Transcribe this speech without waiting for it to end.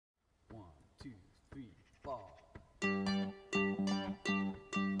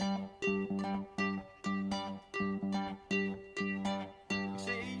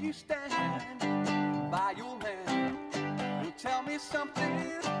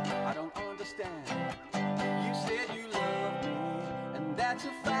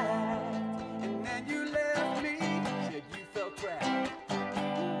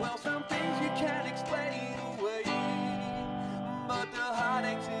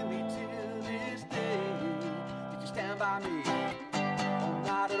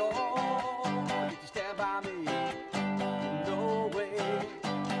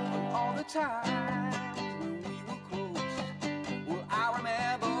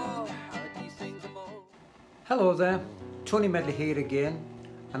Hello there, Tony Medley here again,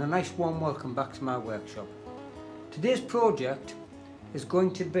 and a nice warm welcome back to my workshop. Today's project is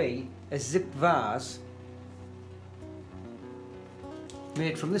going to be a zip vase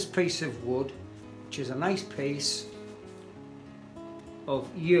made from this piece of wood, which is a nice piece of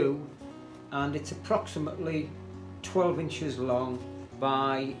yew, and it's approximately 12 inches long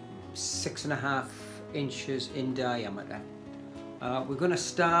by 6.5 inches in diameter. We're going to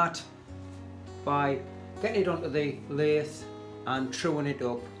start by getting it onto the lathe and truing it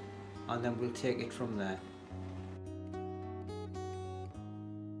up, and then we'll take it from there.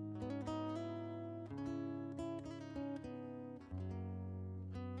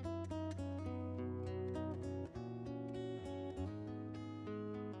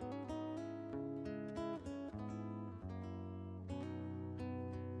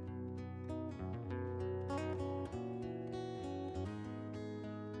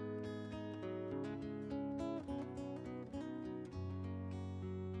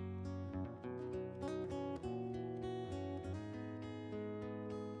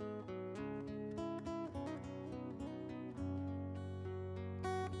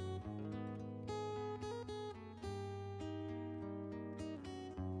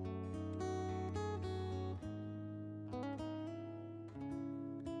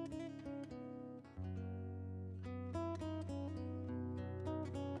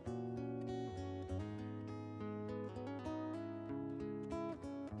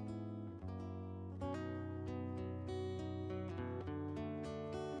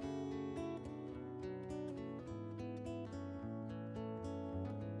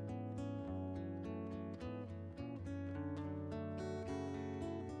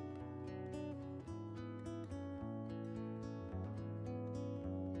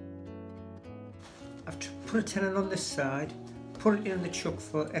 I've put a tenon on this side, put it in the chuck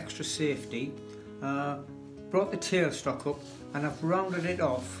for extra safety, brought the tailstock up, and I've rounded it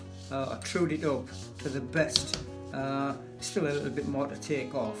off, or trued it up to the best. Still a little bit more to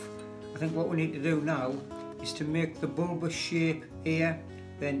take off. I think what we need to do now is to make the bulbous shape here,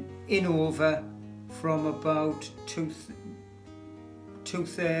 then in over from about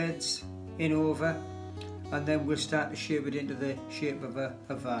two-thirds in over, and then we'll start to shape it into the shape of a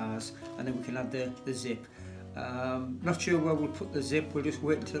vase, and then we can add the zip. Not sure where we'll put the zip. We'll just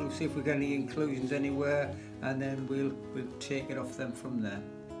wait until we see if we get any inclusions anywhere, and then we'll take it off them from there.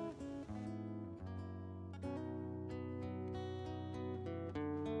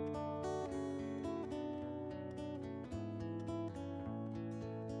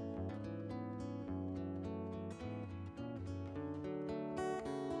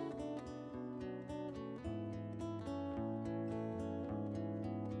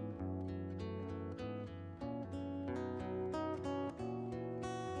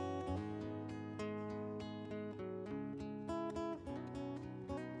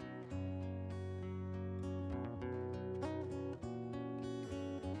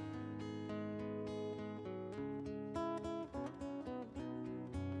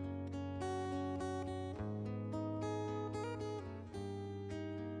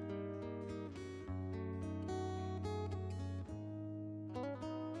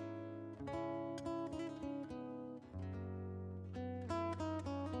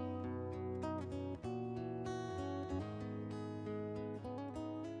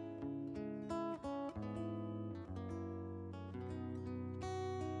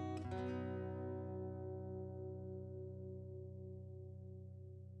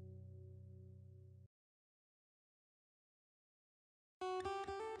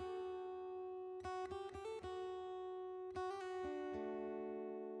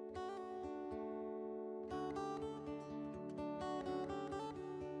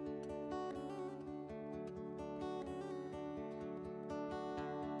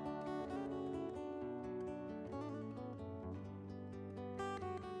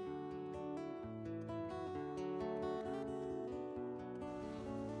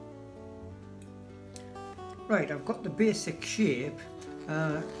 Right, I've got the basic shape.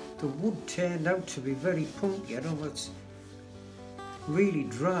 The wood turned out to be very punky. I don't know, it's really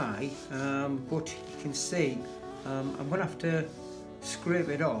dry, but you can see I'm going to have to scrape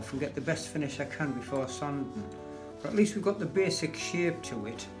it off and get the best finish I can before sanding. But at least we've got the basic shape to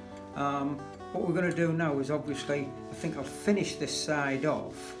it. What we're going to do now is, obviously, I think I'll finish this side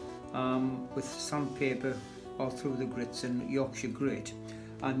off with sandpaper all through the grits and Yorkshire grit,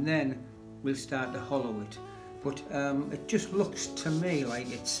 and then we'll start to hollow it. But it just looks to me like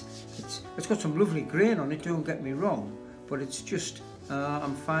it's got some lovely grain on it, don't get me wrong, but it's just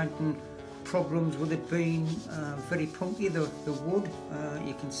I'm finding problems with it being very punky, the wood.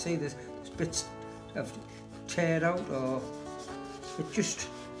 You can see there's bits of tear out, or it just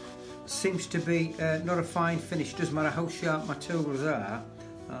seems to be not a fine finish. Doesn't matter how sharp my tools are,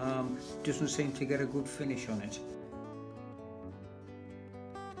 doesn't seem to get a good finish on it.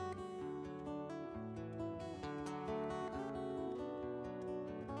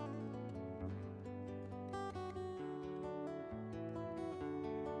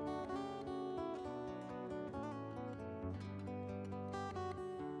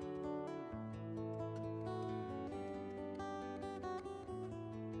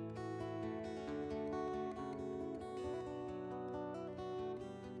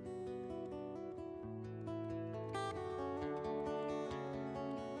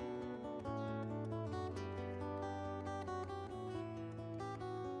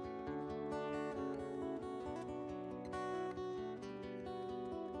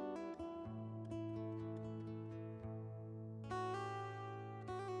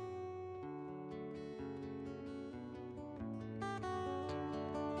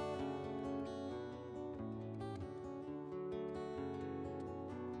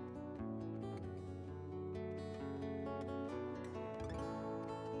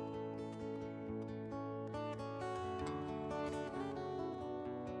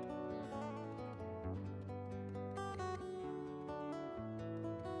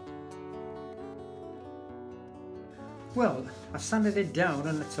 Well, I sanded it down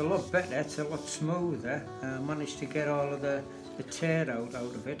and it's a lot better, it's a lot smoother. I managed to get all of the tear out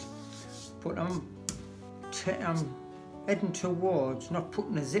of it. But I'm heading towards not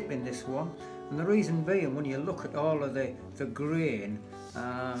putting a zip in this one. And the reason being, when you look at all of the grain,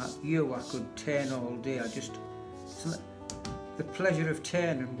 yew I could turn all day. The pleasure of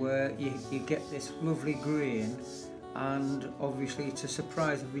turning where you get this lovely grain, and obviously it's a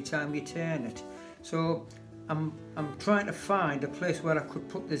surprise every time you turn it. So I'm trying to find a place where I could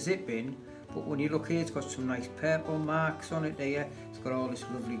put the zip in, but when you look here, it's got some nice purple marks on it here. It's got all this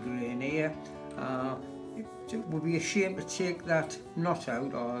lovely grain here. It would be a shame to take that knot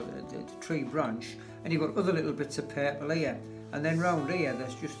out, or the tree branch, and you've got other little bits of purple here. And then round here,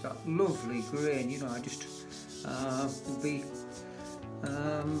 there's just that lovely grain. You know, I just would be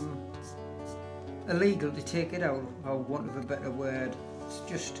illegal to take it out, or want of a better word.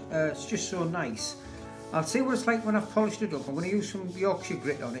 It's just so nice. I'll see what it's like when I've polished it up. I'm going to use some Yorkshire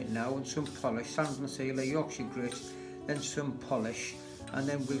grit on it now, and some polish, sand and sealer, Yorkshire grit, then some polish, and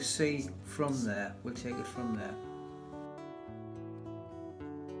then we'll see from there. We'll take it from there.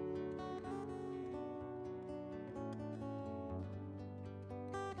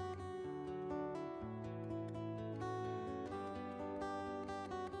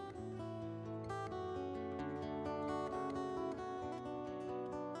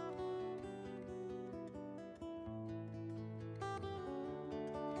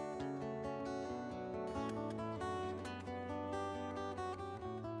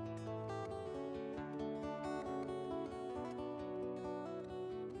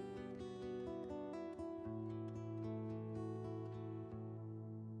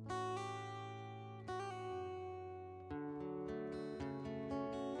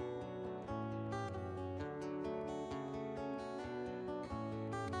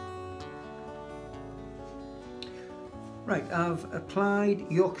 Right, I've applied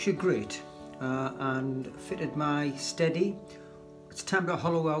Yorkshire grit and fitted my steady. It's time to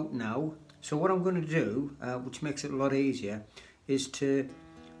hollow out now. So what I'm going to do, which makes it a lot easier, is to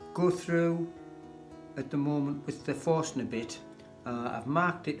go through at the moment with the Forstner bit. I've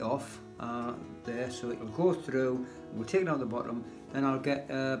marked it off there, so it'll go through. We'll take it out the bottom, then I'll get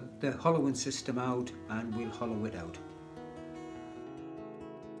the hollowing system out and we'll hollow it out.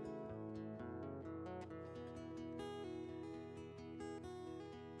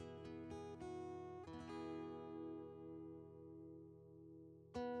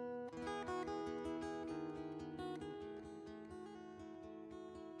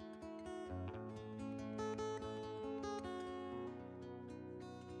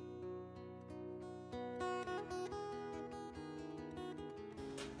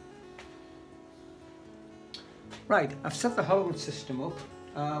 Right, I've set the hollowing system up.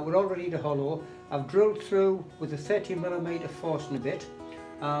 We're all ready to hollow. I've drilled through with a 30mm Forstner bit.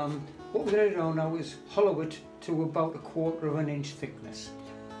 What we're going to do now is hollow it to about 1/4 of an inch thickness.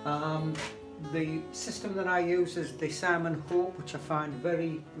 The system that I use is the Simon Hope, which I find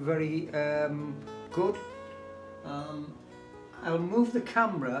very, very good. I'll move the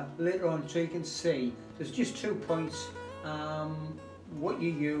camera later on so you can see. There's just 2 points. What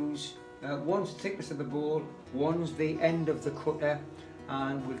you use. One's the thickness of the bowl, one's the end of the cutter,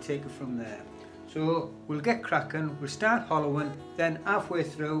 and we'll take it from there. So we'll get cracking, we'll start hollowing, then halfway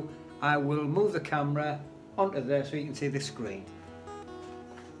through I will move the camera onto there so you can see the screen.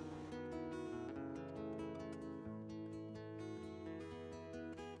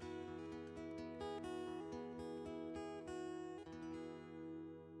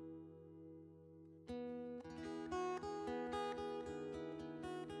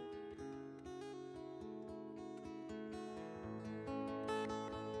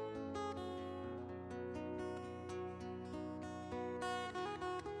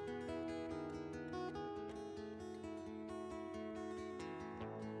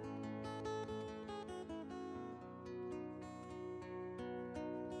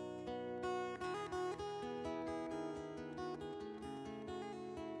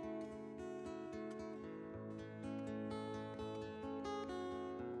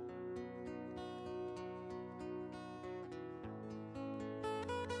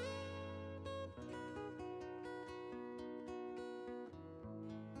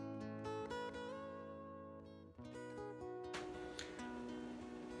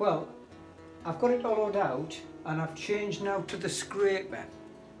 Well, I've got it hollowed out and I've changed now to the scraper.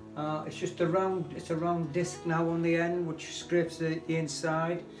 It's just a round disc now on the end which scrapes the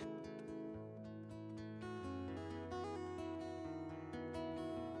inside.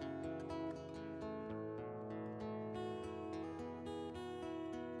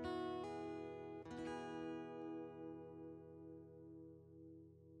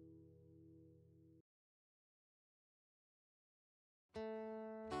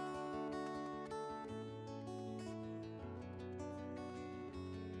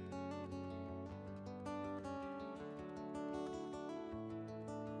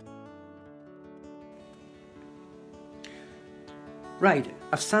 Right,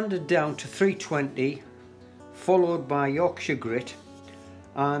 I've sanded down to 320, followed by Yorkshire grit,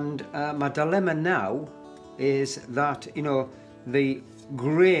 and my dilemma now is that, you know, the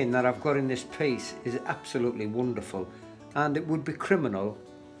grain that I've got in this piece is absolutely wonderful, and it would be criminal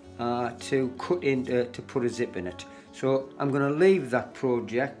to cut into to put a zip in it. So I'm going to leave that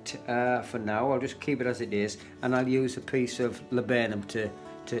project for now. I'll just keep it as it is, and I'll use a piece of laburnum to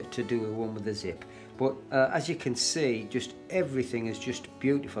do the one with the zip. But as you can see, just everything is just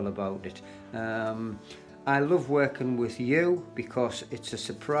beautiful about it. I love working with you because it's a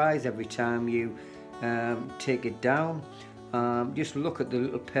surprise every time you take it down. Just look at the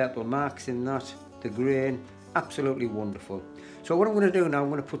little purple marks in that, the grain, absolutely wonderful. So what I'm going to do now, I'm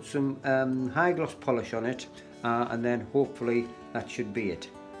going to put some high gloss polish on it, and then hopefully that should be it.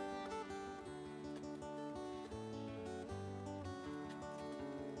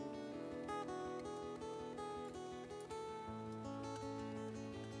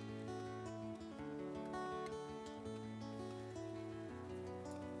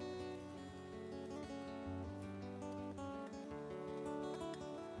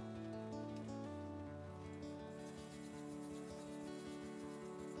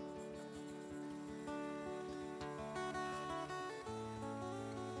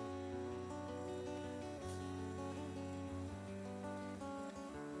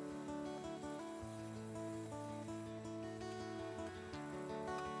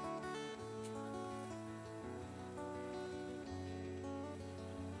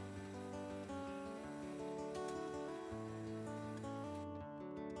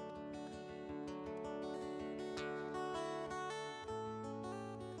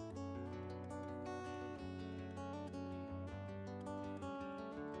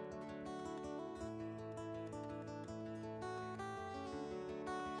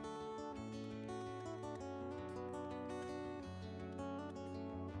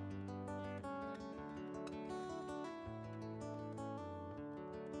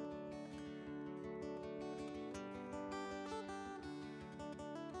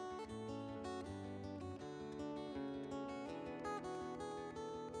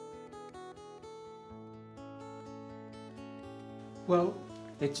 Well,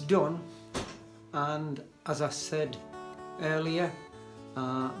 it's done, and as I said earlier,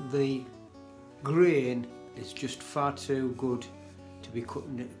 the grain is just far too good to be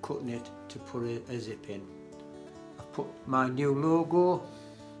cutting it to put a zip in. I've put my new logo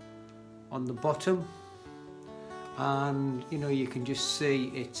on the bottom, and you know, you can just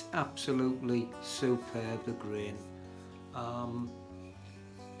see it's absolutely superb, the grain.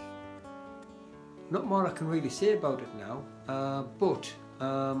 Not more I can really say about it now, but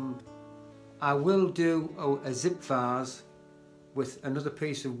I will do a zip vase with another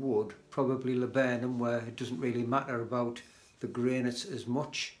piece of wood, probably laburnum, where it doesn't really matter about the grain as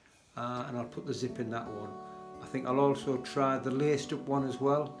much, and I'll put the zip in that one. I think I'll also try the laced up one as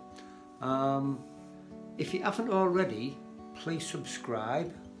well. If you haven't already, please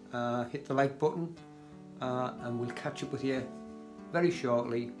subscribe, hit the like button, and we'll catch up with you very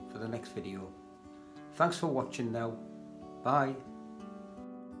shortly for the next video. Thanks for watching now. Bye.